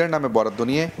কোয়ার্টারই নিজের নামে বরাদ্দ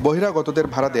নিয়ে বহিরাগতদের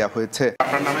ভাড়া দেওয়া হয়েছে।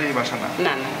 আপনার নামে এই বাসা না?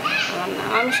 না না,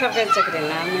 আমি সরকারি চাকরি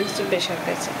না, আমি হচ্ছে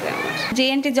বেসরকারি চাকরি। আমার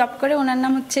জেএনটি জব করে, ওনার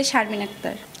নাম হচ্ছে শারমিন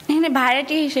আক্তার, এখানে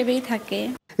ভাড়াটি হিসেবেই থাকে।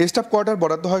 স্টাফ কোয়ার্টার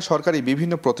বরাদ্দ হয় সরকারি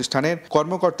বিভিন্ন প্রতিষ্ঠানের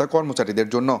কর্মকর্তা কর্মচারীদের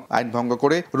জন্য। আইন ভঙ্গ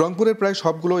করে রংপুরের প্রায়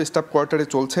সবগুলো স্টাফ কোয়ার্টারে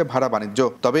চলছে ভাড়া বাণিজ্য।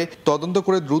 তবে তদন্ত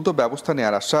করে দ্রুত ব্যবস্থা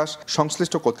নেওয়ার আশ্বাস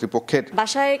সংশ্লিষ্ট কর্তৃপক্ষের।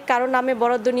 বাসায় কারো নামে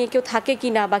বরাদ্দ নিয়ে কেউ থাকে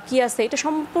কিনা বা কি আছে, এটা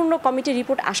সম্পূর্ণ কমিটি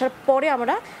রিপোর্ট আসার পরে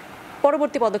আমরা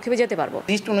পরবর্তী পদক্ষেপে যেতে পারবো।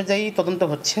 লিস্ট অনুযায়ী তদন্ত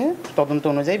হচ্ছে, তদন্ত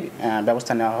অনুযায়ী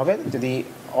ব্যবস্থা নেওয়া হবে। যদি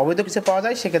অবৈধ কিছু পাওয়া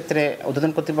যায় সেক্ষেত্রে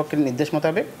ঊর্ধ্বতন কর্তৃপক্ষের নির্দেশ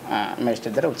মোতাবেক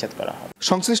ম্যাজিস্ট্রেট দ্বারা উচ্ছেদ করা হবে।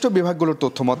 সংশ্লিষ্ট বিভাগগুলোর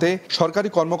তথ্য মতে সরকারি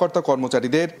কর্মকর্তা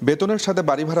কর্মচারীদের বেতনের সাথে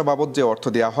বাড়ি ভাড়া বাবদ যে অর্থ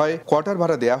দেওয়া হয়, কোয়ার্টার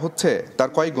ভাড়া দেওয়া হচ্ছে তার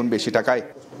কয়েক গুণ বেশি টাকায়।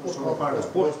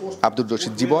 আব্দুর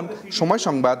রশিদ জীবন, সময়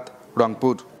সংবাদ,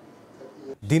 রংপুর।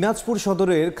 দিনাজপুর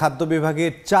সদরের খাদ্য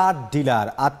বিভাগের 4 ডিলার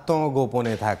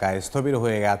আত্মগোপনে থাকায় স্থবির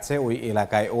হয়ে গেছে ওই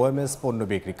এলাকায় ওএমএস পণ্য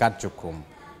বিক্রি কার্যক্রম।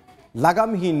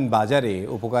 লাগামহীন বাজারে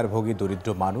উপকারভোগী দরিদ্র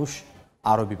মানুষ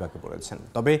আরও বিপাকে পড়েছেন।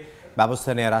 তবে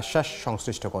ব্যবস্থা নেওয়ার আশ্বাস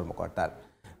সংশ্লিষ্ট কর্মকর্তার।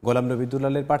 গোলাম নবী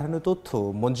দুলালের পাঠানো তথ্য,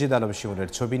 মঞ্জিদ আলম শিমুলের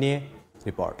ছবি নিয়ে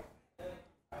রিপোর্ট।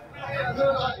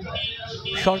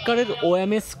 সরকারের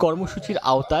ওএমএস কর্মসূচির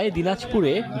আওতায়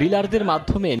দিনাজপুরে ডিলারদের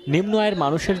মাধ্যমে নিম্ন আয়ের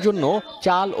মানুষের জন্য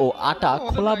চাল ও আটা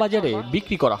খোলা বাজারে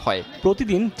বিক্রি করা হয়।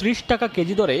 প্রতিদিন 30 টাকা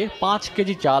কেজি দরে 5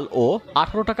 কেজি চাল ও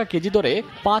 18 টাকা কেজি দরে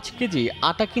 5 কেজি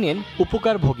আটা কিনেন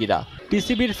উপকারভোগীরা।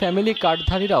 টিসিবির ফ্যামিলি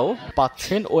কার্ডধারীরাও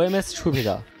পাচ্ছেন ওএমএস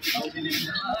সুবিধা।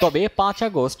 তবে 5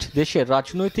 আগস্ট দেশের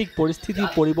রাজনৈতিক পরিস্থিতি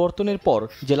পরিবর্তনের পর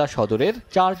জেলা সদরের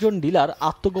 4 জন ডিলার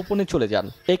আত্মগোপনে চলে যান।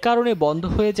 এ কারণে বন্ধ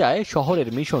হয়ে যায় শহরের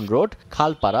মিশন রোড,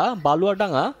 খালপাড়া,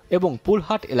 বালুয়াডাঙ্গা এবং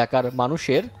পুলহাট এলাকার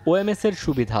মানুষের ওএমএস এর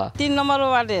সুবিধা। 3 নম্বর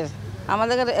ওয়ার্ডের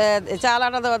আমাদের চাল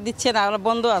আটা দিচ্ছে না,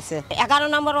 বন্ধ আছে। 11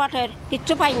 নম্বর ওয়ার্ডের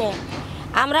কিচ্ছু পাইনি,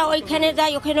 আমরা ওইখানে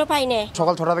যাই ওখানেও পাই না।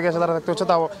 সকাল 6টা থেকে এসে দাঁড়া থাকতে হচ্ছে,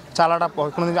 তাও চাল আটা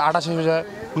কোনোদিন আটা শেষ হয়ে যায়,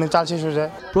 কোনোদিন চাল শেষ হয়ে যায়।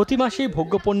 প্রতি মাসেই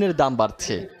ভোগ্যপণ্যের দাম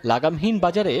বাড়ছে। লাগামহীন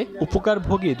বাজারে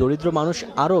উপকারভোগী দরিদ্র মানুষ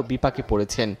আরও বিপাকে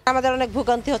পড়েছেন। আমাদের অনেক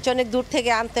ভোগান্তি হচ্ছে, অনেক দূর থেকে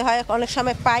আনতে হয়, অনেক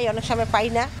সময় পাই, অনেক সময় পাই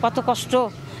না। কত কষ্ট,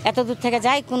 এত দূর থেকে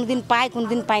যাই, কোনদিন পাই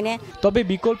কোনদিন পাই না। তবে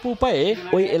বিকল্প উপায়ে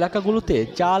ওই এলাকাগুলোতে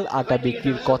চাল আটা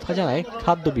বিক্রির কথা জানায়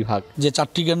খাদ্য বিভাগ। যে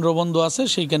 4টি কেন্দ্র বন্ধ আছে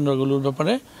সেই কেন্দ্রগুলোর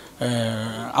ব্যাপারে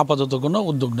আপাতত কোনো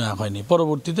উদ্যোগ নেওয়া হয়নি।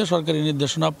 পরবর্তীতে সরকারি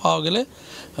নির্দেশনা পাওয়া গেলে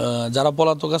যারা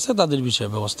পলাতক আছে তাদের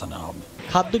বিষয়ে ব্যবস্থা নেওয়া হবে।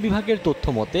 খাদ্য বিভাগের তথ্য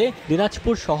মতে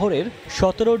দিনাজপুর শহরের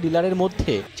 17 ডিলারের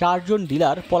মধ্যে 4 জন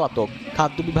ডিলার পলাতক।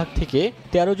 খাদ্য বিভাগ থেকে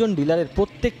 13 জন ডিলারের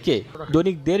প্রত্যেককে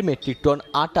দৈনিক 1.5 মেট্রিক টন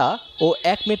আটা ও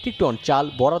 1 মেট্রিক টন চাল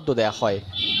বরাদ্দ দেওয়া হয়।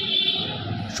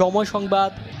 সময়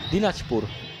সংবাদ, দিনাজপুর।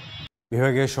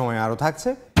 বিভাগের সময় আরও থাকছে।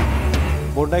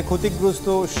 বন্যায় ক্ষতিগ্রস্ত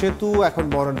সেতু এখন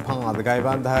বরণ ভাঙাত।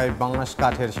 গাইবান্ধায় বাংলাদেশ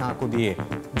কাঠের সাঁকো দিয়ে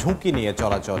ঝুঁকি নিয়ে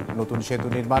চলাচল। নতুন সেতু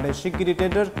নির্মাণের শিগগিরই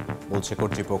টেন্ডার, বলছে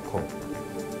কর্তৃপক্ষ।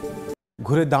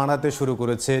 ঘুরে দাঁড়াতে শুরু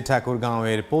করেছে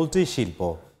ঠাকুরগাঁওয়ের পোলট্রি শিল্প।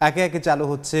 একে একে চালু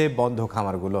হচ্ছে বন্ধ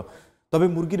খামারগুলো। তবে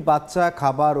মুরগির বাচ্চা,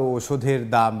 খাবার ও ওষুধের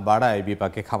দাম বাড়ায়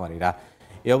বিপাকে খামারিরা।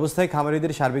 এই অবস্থায়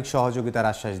খামারিদের সার্বিক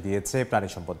সহযোগিতার আশ্বাস দিয়েছে প্রাণী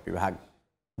সম্পদ বিভাগ।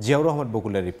 জিয়াউর রহমান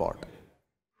বকুলের রিপোর্ট।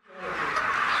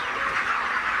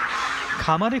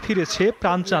 খামারে ফিরেছে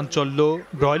প্রাণচাঞ্চল্য।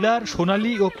 ব্রয়লার,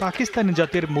 সোনালী ও পাকিস্তানি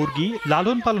জাতের মুরগি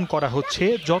লালন পালন করা হচ্ছে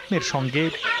যত্নের সঙ্গে।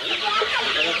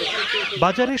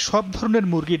 বাজারে সব ধরনের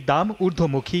মুরগির দাম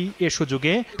ঊর্ধ্বমুখী। এ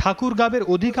সুযোগে ঠাকুরগাঁওয়ের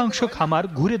অধিকাংশ খামার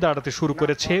ঘুরে দাঁড়াতে শুরু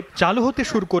করেছে। চালু হতে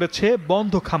শুরু করেছে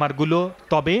বন্ধ খামারগুলো।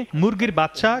 তবে মুরগির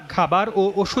বাচ্চা, খাবার ও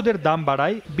ওষুধের দাম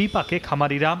বাড়ায় বিপাকে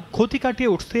খামারিরা। ক্ষতি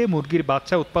কাটিয়ে উঠছে মুরগির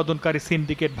বাচ্চা উৎপাদনকারী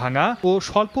সিন্ডিকেট ভাঙা ও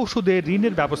স্বল্প ওষুধে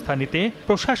ঋণের ব্যবস্থা নিতে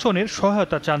প্রশাসনের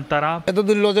সহায়তা চান তারা।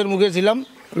 এতদিন লজের মুখে ছিলাম,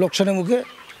 লোকসানের মুখে,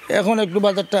 এখন একটু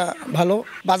বাজারটা ভালো।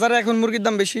 বাজারে এখন মুরগির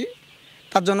দাম বেশি,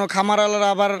 তার জন্য খামারওয়ালারা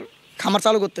আবার খামার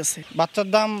চালু করতেছে। বাচ্চার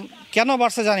দাম কেন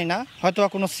বাড়ছে জানি না, হয়তো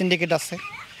কোনো সিন্ডিকেট আছে,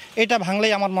 এটা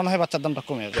ভাঙলেই আমার মনে হয় বাচ্চার দামটা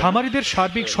কমে যাবে। খামারিদের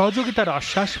সার্বিক সহযোগিতার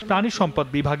আশ্বাস প্রাণী সম্পদ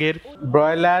বিভাগের।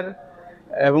 ব্রয়লার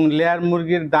এবং লেয়ার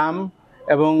মুরগির দাম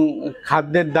এবং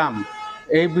খাদ্যের দাম,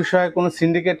 এই বিষয়ে কোনো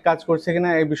সিন্ডিকেট কাজ করছে কিনা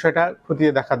এই বিষয়টা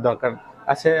খতিয়ে দেখার দরকার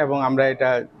আছে এবং আমরা এটা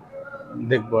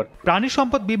দেখব। প্রাণী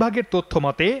সম্পদ বিভাগের তথ্য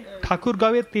মতে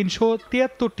ঠাকুরগাঁওয়ের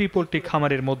 373টি পোল্ট্রি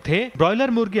খামারের মধ্যে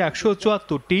ব্রয়লার মুরগি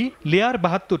 174টি, লেয়ার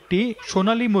 72টি,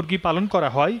 সোনালী মুরগি পালন করা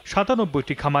হয়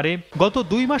 97টি খামারে। গত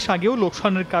 2 মাস আগেও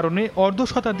লোকসানের কারণে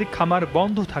অর্ধশতাধিক খামার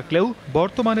বন্ধ থাকলেও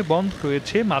বর্তমানে বন্ধ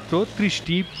রয়েছে মাত্র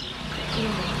 30টি।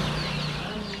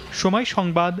 সময়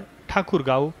সংবাদ,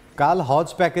 ঠাকুরগাঁও। কাল হজ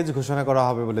প্যাকেজ ঘোষণা করা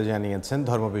হবে বলে জানিয়েছেন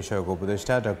ধর্ম বিষয়ক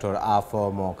উপদেষ্টা ডক্টর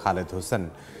আ.ফ.ম. খালেদ হোসেন।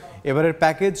 এবারের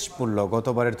প্যাকেজ মূল্য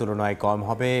গতবারের তুলনায় কম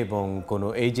হবে এবং কোনো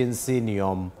এজেন্সি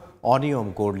অনিয়ম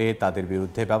করলে তাদের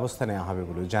বিরুদ্ধে ব্যবস্থা নেওয়া হবে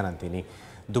বলে জানান তিনি।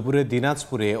 দুপুরে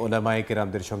দিনাজপুরে ওলামায়ে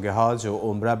কেরামদের সঙ্গে হজ ও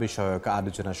ওমরা বিষয়ক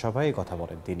আলোচনা সভায় কথা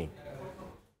বলেন তিনি।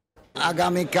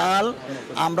 আগামীকাল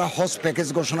আমরা হজ প্যাকেজ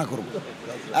ঘোষণা করব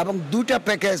এবং দুইটা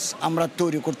প্যাকেজ আমরা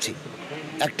তৈরি করছি।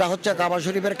 একটা হচ্ছে কাবা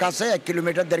শরীফের কাছে 1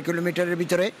 কিলোমিটার 1.5 কিলোমিটারের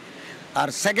ভিতরে, আর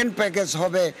সেকেন্ড প্যাকেজ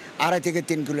হবে 2.5 থেকে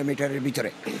 3 কিলোমিটারের ভিতরে।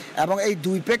 এবং এই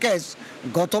দুই প্যাকেজ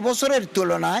গত বছরের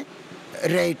তুলনায়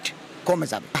রেট কমে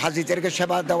যাবে। হাজিদেরকে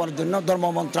সেবা দেওয়ার জন্য ধর্ম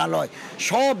মন্ত্রণালয়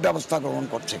সব ব্যবস্থা গ্রহণ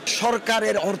করছে।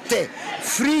 সরকারের অর্থে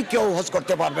ফ্রি কেউ হজ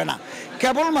করতে পারবে না,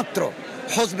 কেবলমাত্র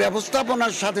হজ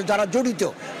ব্যবস্থাপনার সাথে যারা জড়িত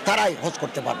তারাই হজ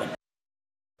করতে পারবেন।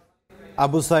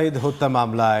 আবু সাইদ হত্যা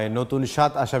মামলায় নতুন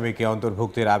 7 আসামিকে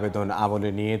অন্তর্ভুক্তির আবেদন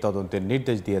আমলে নিয়ে তদন্তের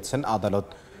নির্দেশ দিয়েছেন আদালত।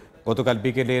 গতকাল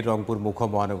বিকেলে রংপুর মুখ্য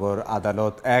মহানগর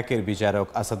আদালত 1-এর বিচারক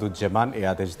আসাদুজ্জামান এ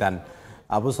আদেশ দেন।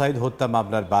 আবু সাইদ হত্যা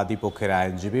মামলার বাদী পক্ষের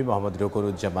আইনজীবী মোহাম্মদ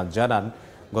রকুরুজ্জামান জানান,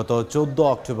 গত 14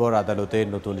 অক্টোবর আদালতে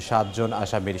নতুন 7 জন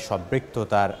আসামির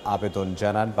সম্পৃক্ততার আবেদন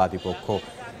জানান বাদীপক্ষ।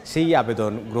 সেই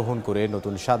আবেদন গ্রহণ করে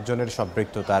নতুন 7 জনের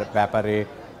সম্পৃক্ততার ব্যাপারে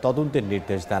তদন্তের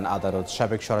নির্দেশ দেন আদালত।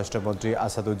 সাবেক স্বরাষ্ট্রমন্ত্রী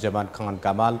আসাদুজ্জামান খান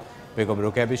কামাল, বেগম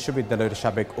রোকেয়া বিশ্ববিদ্যালয়ের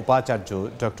সাবেক উপাচার্য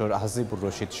ডক্টর হাসিবুর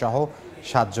রশিদ সহ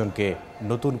 7 জনকে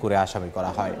নতুন করে আসামি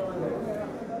করা হয়।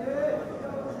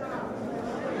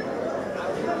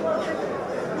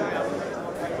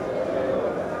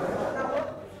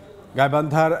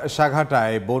 গাইবান্ধার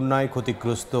সাঘাটায় বন্যায়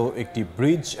ক্ষতিগ্রস্ত একটি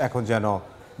ব্রিজ এখন যেন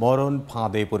মরণ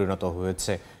ফাঁদে পরিণত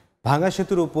হয়েছে। ভাঙা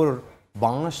সেতুর উপর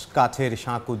বাঁশ কাঠের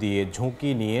সাঁকো দিয়ে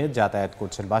ঝুঁকি নিয়ে যাতায়াত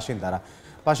করছেন বাসিন্দারা।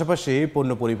 পাশাপাশি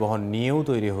পণ্য পরিবহন নিয়েও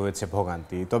তৈরি হয়েছে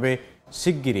ভোগান্তি। তবে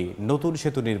শিগগিরই নতুন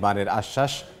সেতু নির্মাণের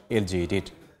আশ্বাস এলজিইডির।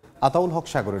 আতাউল হক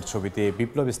সাগরের ছবিতে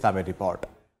বিপ্লব ইসলামের রিপোর্ট।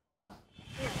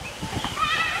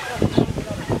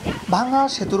 ভাঙা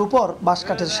সেতুর উপর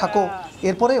বাঁশকাঠের সাঁকো,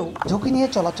 এরপরেও ঝুঁকি নিয়ে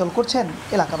চলাচল করছেন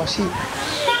এলাকাবাসী।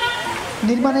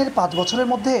 নির্মাণের 5 বছরের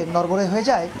মধ্যে নড়বড়ে হয়ে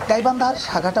যায় গাইবান্ধার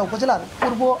সাঘাটা উপজেলার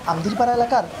পূর্ব আমদিরপাড়া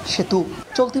এলাকার সেতু।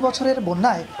 চলতি বছরের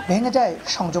বন্যায় ভেঙে যায়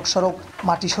সংযোগ সড়ক,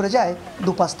 মাটি সরে যায়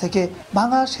দুপাশ থেকে।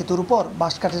 ভাঙা সেতুর উপর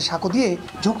বাঁশকাঠের সাঁকো দিয়ে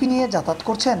ঝুঁকি নিয়ে যাতায়াত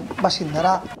করছেন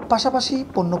বাসিন্দারা। পাশাপাশি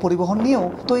পণ্য পরিবহন নিয়েও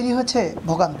তৈরি হয়েছে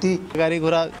ভোগান্তি। গাড়ি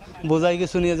ঘোড়া বোঝাই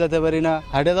কিছু নিয়ে যেতে পারি না,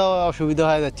 হাটে যাওয়া অসুবিধা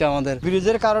হয়ে যাচ্ছে আমাদের।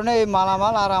 ব্রিজের কারণে এই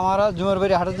মালামাল আর আমরা জুমের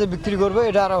বাড়ি হাটে যে বিক্রি করবো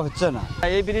এটা আর হচ্ছে না।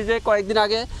 এই ব্রিজে কয়েকদিন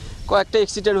আগে কয়েকটা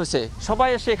অ্যাক্সিডেন্ট হয়েছে, সবাই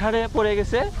সেখানে পড়ে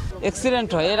গেছে। অ্যাক্সিডেন্ট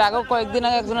হয়, এর আগেও কয়েকদিন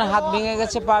আগে একজনের হাত ভেঙে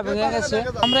গেছে, পা ভেঙে গেছে।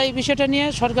 আমরা এই বিষয়টা নিয়ে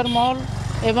সরকার মহল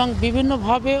এবং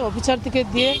বিভিন্নভাবে অফিসার থেকে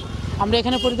দিয়ে আমরা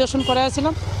এখানে পরিদর্শন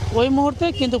করাইছিলাম ওই মুহূর্তে,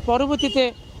 কিন্তু পরবর্তীতে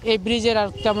এই ব্রিজের আর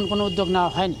তেমন কোনো উদ্যোগ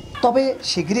নেওয়া হয়নি। তবে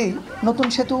শীঘ্রই নতুন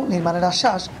সেতু নির্মাণের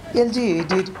আশ্বাস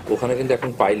এলজিইডির। ওখানে কিন্তু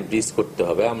এখন পাইল ব্রিজ করতে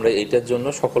হবে। আমরা এটার জন্য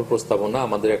সকল প্রস্তাবনা,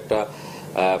 আমাদের একটা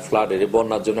ফ্লাডের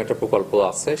বন্যার জন্য একটা প্রকল্প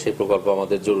আছে, সেই প্রকল্প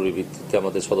আমাদের জরুরি ভিত্তিতে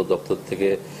আমাদের সদর দপ্তর থেকে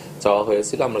চাওয়া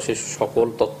হয়েছিল। আমরা সেই সকল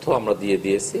তথ্য আমরা দিয়ে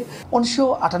দিয়েছি।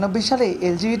 1998 সালে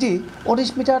এলজিইডি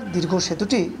 19 মিটার দীর্ঘ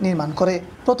সেতুটি নির্মাণ করে।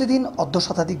 প্রতিদিন অর্ধ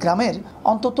শতাধিক গ্রামের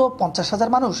অন্তত 50,000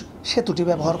 মানুষ সেতুটি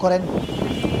ব্যবহার করেন।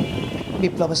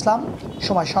 বিপ্লব ইসলাম,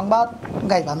 সময় সংবাদ,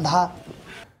 গাইবান্ধা।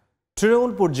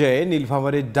 তৃণমূল পর্যায়ে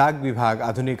নীলফামারীর ডাক বিভাগ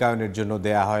আধুনিকায়নের জন্য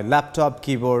দেয়া হয় ল্যাপটপ,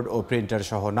 কিবোর্ড ও প্রিন্টার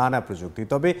সহ নানা প্রযুক্তি।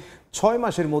 তবে 6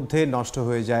 মাসের মধ্যে নষ্ট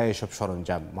হয়ে যায় এসব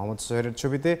সরঞ্জাম। মোহাম্মদ সোহেলের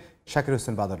ছবিতে শাকির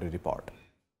হোসেন বাদলের রিপোর্ট।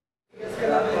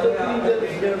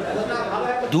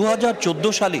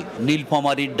 2014 সালে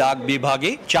নীলফামারীর ডাক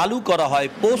বিভাগে চালু করা হয়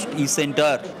পোস্ট ই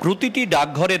সেন্টার। প্রতিটি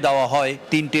ডাকঘরে দেওয়া হয়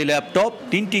 3টে ল্যাপটপ,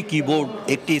 3টি কিবোর্ড,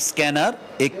 একটি স্ক্যানার,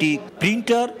 একটি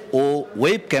প্রিন্টার ও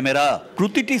ওয়েব ক্যামেরা।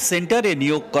 প্রতিটি সেন্টারে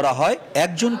নিয়োগ করা হয়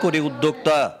 1 জন করে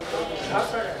উদ্যোক্তা।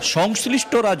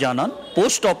 সংশ্লিষ্টরা জানান,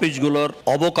 পোস্ট অফিসগুলোর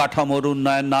অবকাঠামোর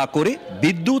উন্নয়ন না করে,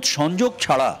 বিদ্যুৎ সংযোগ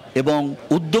ছাড়া এবং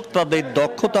উদ্যোক্তাদের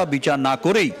দক্ষতা বিচার না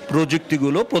করেই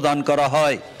প্রযুক্তিগুলো প্রদান করা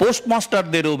হয়।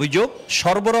 পোস্টমাস্টারদের অভিযোগ,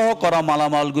 সরবরাহ করা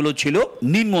মালামালগুলো ছিল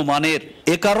নিম্নমানের।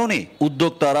 এ কারণে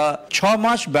উদ্যোক্তারা 6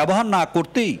 মাস ব্যবহার না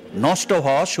করতেই নষ্ট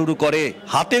হওয়া শুরু করে।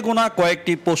 হাতে গোনা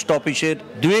কয়েকটি পোস্ট অফিসের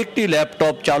 2-1টি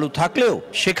ল্যাপটপ চালু থাকলেও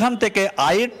সেখান থেকে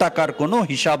আয়ের টাকার কোনো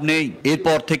হিসাব নেই।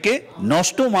 এরপর থেকে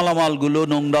নষ্ট মালামালগুলো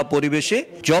নোংরা পরিবেশে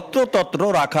যত্রতত্র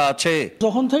রাখা আছে।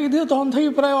 যখন থেকে দিয়ে তখন থেকে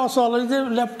প্রায় অচল। এই যে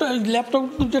ল্যাপটপ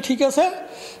দুটো ঠিক আছে,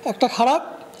 একটা খারাপ,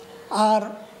 আর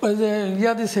ওই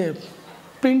যে দিছে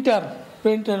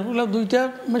প্রিন্টারগুলো 2টা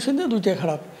মেশিন দিয়ে 2টা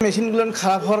খারাপ। মেশিনগুলো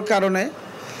খারাপ হওয়ার কারণে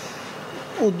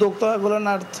উদ্যোক্তাগুলো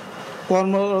আর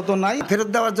কর্মরত নাই। ফেরত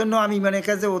দেওয়ার জন্য আমি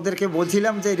কাছে ওদেরকে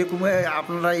বলছিলাম যে এরকম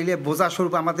আপনারা বোঝা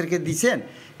স্বরূপ আমাদেরকে দিচ্ছেন,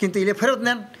 কিন্তু ফেরত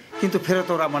নেন, কিন্তু ফেরত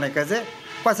ওরা কাছে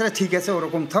পাশে ঠিক আছে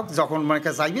ওরকম থাক, যখন মনে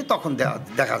চাইবে তখন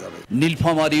দেখা যাবে।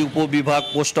 নীলফামারী উপবিভাগ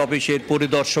পোস্ট অফিসের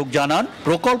পরিদর্শক জানান,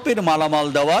 প্রকল্পের মালামাল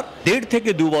দেওয়ার 1.5 থেকে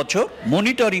 2 বছর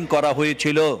মনিটরিং করা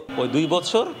হয়েছিল। ওই 2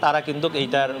 বছর তারা কিন্তু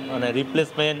এইটার মানে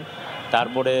রিপ্লেসমেন্ট,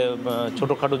 তারপরে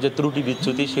ছোটোখাটো যে ত্রুটি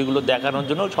বিচ্যুতি সেগুলো দেখানোর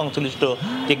জন্য সংশ্লিষ্ট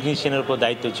টেকনিশিয়ানের উপর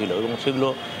দায়িত্ব ছিল এবং সেগুলো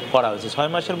করা হয়েছে। 6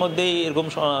 মাসের মধ্যেই এরকম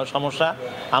সমস্যা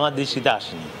আমার দৃষ্টিতে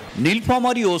আসেনি।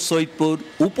 নীলফামারী ও সৈয়দপুর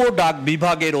উপ ডাক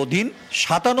বিভাগের অধীন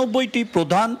 97টি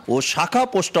প্রধান ও শাখা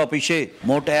পোস্ট অফিসে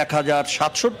মোট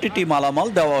 1067টি মালামাল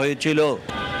দেওয়া হয়েছিল।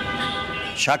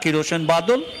 শাকির হোসেন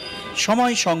বাদল,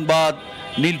 সময় সংবাদ,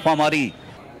 নীলফামারী।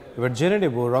 এবার জেনে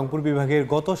নেব রংপুর বিভাগের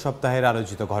গত সপ্তাহের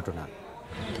আলোচিত ঘটনা।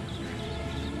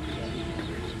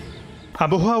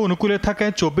 আবহাওয়া অনুকূলে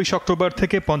থাকায় 24 অক্টোবর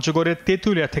থেকে পঞ্চগড়ের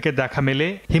তেঁতুলিয়া থেকে দেখা মেলে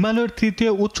হিমালয়ের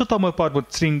 3য় উচ্চতম পর্বত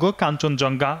শৃঙ্গ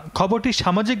কাঞ্চনজঙ্ঘা। খবরটি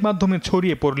সামাজিক মাধ্যমে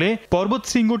ছড়িয়ে পড়লে পর্বত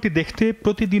শৃঙ্গটি দেখতে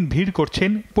প্রতিদিন ভিড়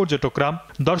করছেন পর্যটকরা।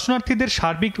 দর্শনার্থীদের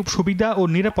সার্বিক সুবিধা ও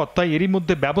নিরাপত্তায় এরই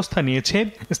মধ্যে ব্যবস্থা নিয়েছে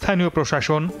স্থানীয়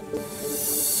প্রশাসন।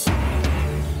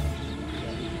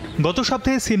 গত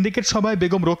সপ্তাহে সিন্ডিকেট সভায়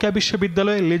বেগম রোকেয়া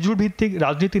বিশ্ববিদ্যালয়ে লেজুর ভিত্তিক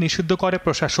রাজনীতি নিষিদ্ধ করে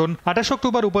প্রশাসন। 28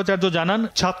 অক্টোবর উপাচার্য জানান,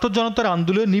 ছাত্র জনতার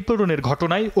আন্দোলন নিপীড়নের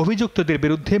ঘটনায় অভিযুক্তদের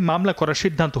বিরুদ্ধে মামলা করার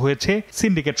সিদ্ধান্ত হয়েছে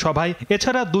সিন্ডিকেট সভায়।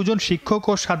 এছাড়া 2 জন শিক্ষক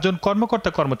ও 7 জন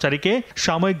কর্মকর্তা কর্মচারীকে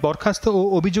সাময়িক বরখাস্ত ও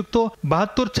অভিযুক্ত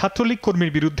 72 ছাত্রলীগ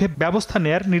কর্মীর বিরুদ্ধে ব্যবস্থা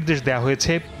নেয়ার নির্দেশ দেওয়া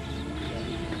হয়েছে।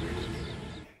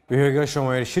 বিভাগীয়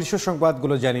সময়ের শীর্ষ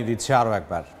সংবাদগুলো জানিয়ে দিচ্ছে আরও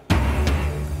একবার।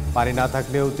 পানি না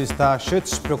থাকলেও তিস্তা সেচ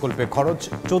প্রকল্পে খরচ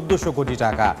 1400 কোটি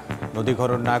টাকা।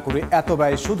 নদীকরণ না করে এত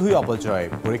ব্যয় শুধুই অপচয়।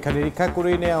 পরীক্ষা নিরীক্ষা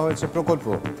করেই নেওয়া হয়েছে প্রকল্প,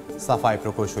 সাফাই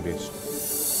প্রকৌশলীর।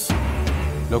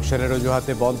 লোকসানের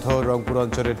অজুহাতে বন্ধ রংপুর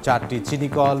অঞ্চলের 4টি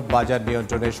চিনিকল। বাজার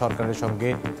নিয়ন্ত্রণে সরকারের সঙ্গে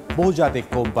বহুজাতিক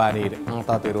কোম্পানির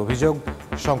আঁতাতের অভিযোগ।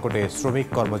 সংকটে শ্রমিক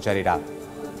কর্মচারীরা।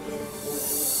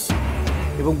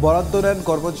 এবং বরাদ্দ নেন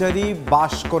কর্মচারী,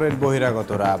 বাস করেন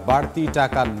বহিরাগতরা। বাড়তি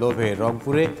টাকার লোভে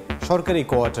রংপুরে সরকারি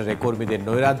কোয়ার্টারে কর্মীদের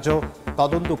নৈরাজ্য।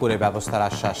 তদন্ত করে ব্যবস্থার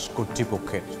আশ্বাস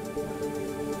কর্তৃপক্ষের।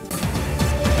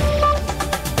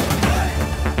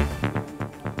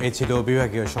 এই ছিল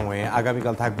বিভাগীয় সময়ে।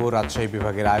 আগামীকাল থাকবো রাজশাহী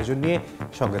বিভাগের আয়োজন নিয়ে।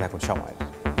 সঙ্গে থাকুন সময়।